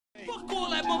Fuck all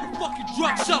that motherfucking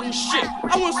drug selling shit.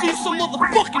 I wanna see some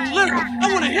motherfucking lyrics.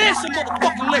 I wanna hear some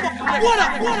motherfucking lyrics. What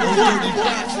up?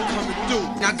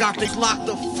 I got they locked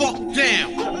the fuck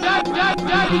down.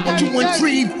 But you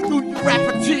intrigued through your rap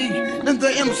fatigue. In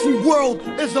the MC world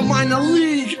is a minor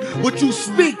league. What you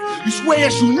speak, you swear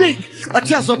it's unique. A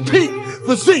Chesapeake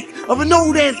physique of an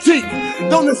old antique.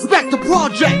 Don't expect a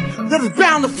project that is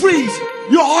bound to freeze.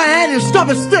 Your hard head and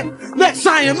stubborn stick, next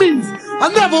Siamese. I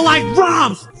never like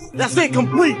rhymes that's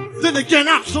incomplete, then again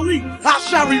obsolete. I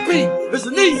shall repeat, it's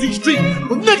an easy street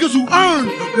for niggas who earn.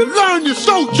 You learn your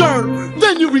sojourn,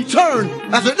 then you return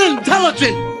as an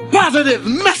intelligent, positive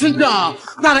messenger.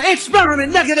 Not an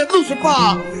experiment, negative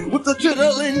Lucifer. With the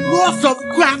jittering loss of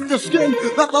craft the skin,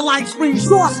 not the light screen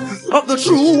source of the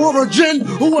true origin.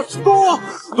 Who was for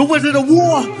the Wizard of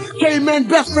War? Caveman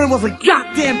best friend was a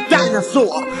goddamn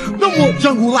dinosaur. No more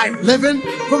jungle life living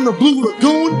from the Blue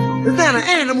Lagoon. Is that an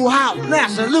Animal House,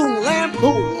 National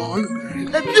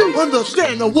Lampoon? If you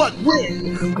understand the what,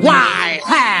 when, why,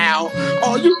 how,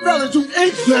 are you fellas who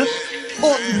accept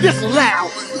or disallow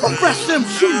a fresh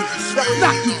MC that will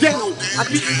knock you down? I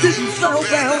keep you settle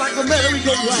down like a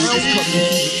merry-go-round.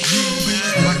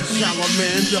 Like a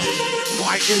salamander,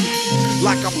 biting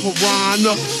like a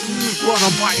piranha, but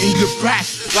I'm biting your back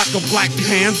like a Black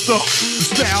Panther. The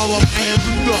style of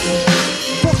Panther.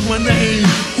 Fuck my name,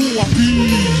 who I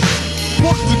be.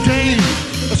 Fuck the game,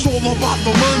 it's all about the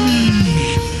money.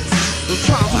 The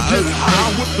time to get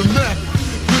high with the meth.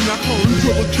 Then I turn to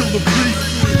a killer beast.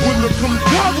 When it comes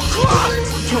 12 o'clock,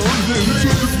 turns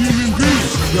into the human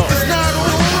beast. It's not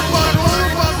all about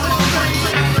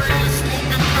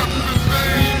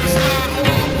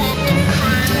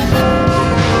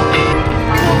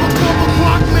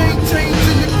clock maintains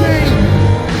in the game.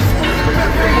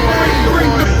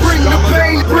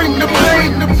 Bring the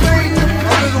pain.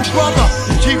 My little brother,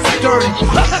 he keeps it dirty.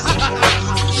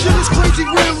 Shit is crazy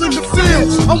real in the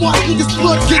fields. I'm watching his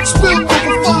blood get spilled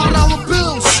over $5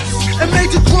 bills and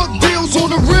major drug deals on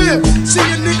the rear. See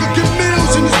a nigga get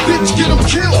meals and this bitch get him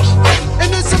killed. And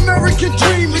this American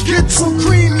dream to get some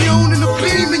cream, you owning a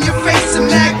beam in your face and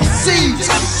magazines.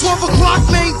 12 o'clock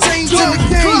maintains in the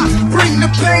game. Bring the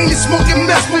pain and smoking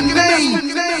meth with name.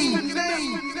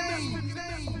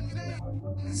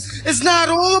 It's not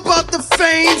all about the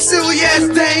fame, silly ass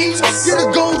dames. Get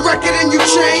a gold record and you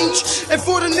change. And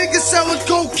for the niggas selling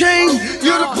cocaine,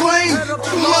 you're to blame.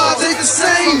 The laws ain't the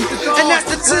same, and that's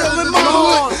the tale in my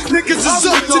hood. Niggas is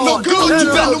up to no good,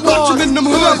 you better watch them in them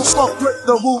hoods. Fuck with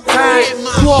the Wu-Tang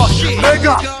Squad,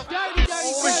 nigga.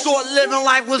 Always thought living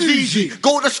life was easy.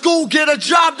 Go to school, get a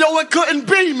job, yo, it couldn't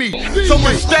be me. So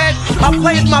instead, I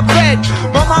played my bed.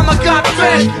 My mama got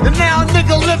fed, and now a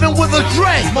nigga living with a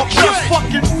dread. My best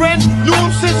fucking friend knew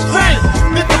him since then.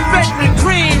 Did the Bentley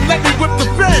cream, let me whip the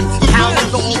Benz.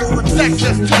 Houses all over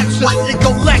Texas, like you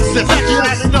go Lexus. You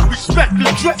had enough respect to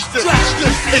dress this.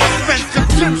 Expensive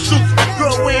gym suits,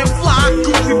 girl wearing fly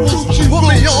Gucci boots. Put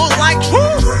me on like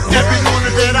whoo. Every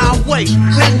morning that I wake,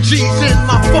 10 G's in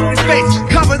my fucking face.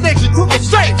 Combination to the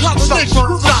safe, combination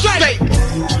to the safe.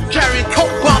 Carrying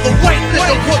coke by the weight,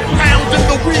 nigga put pounds in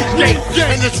the weed gate.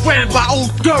 And it's ran by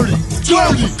Ol'Dirty.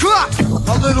 Dirty clock.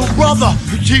 My little brother,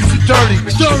 he keeps it dirty.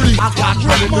 I got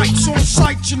mics on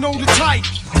sight, you know the type.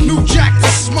 New Jack,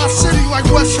 this is my city like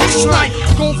Wesley Snipes.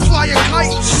 Go fly a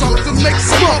kite, something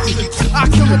makes him up. I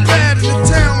kill a bad in the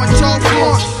town like Charles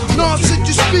Blunt. Nonsense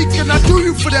you speak and I do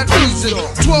you for that reason.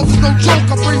 12 is no joke,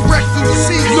 I bring wreck through the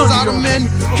seasons. Out of men,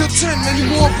 kill 10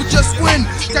 anymore but just win.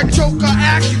 That joke I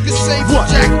act, you can say for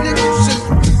Jack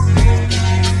Nicholson.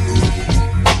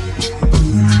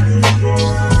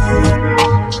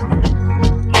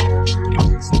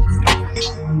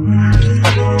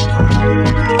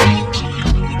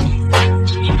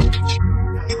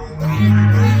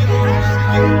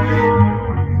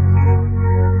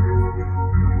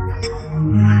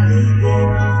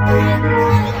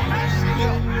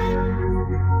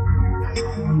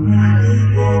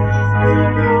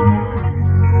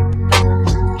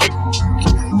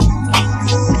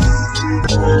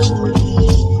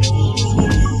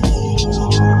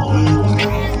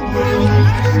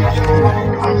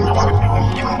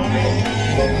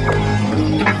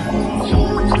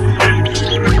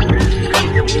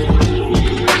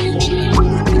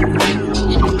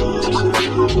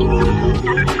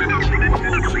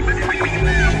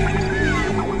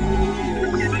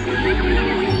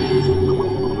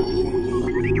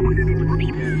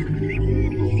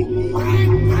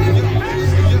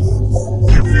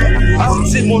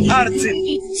 ANCYMON,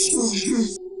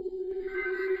 ARCYANC.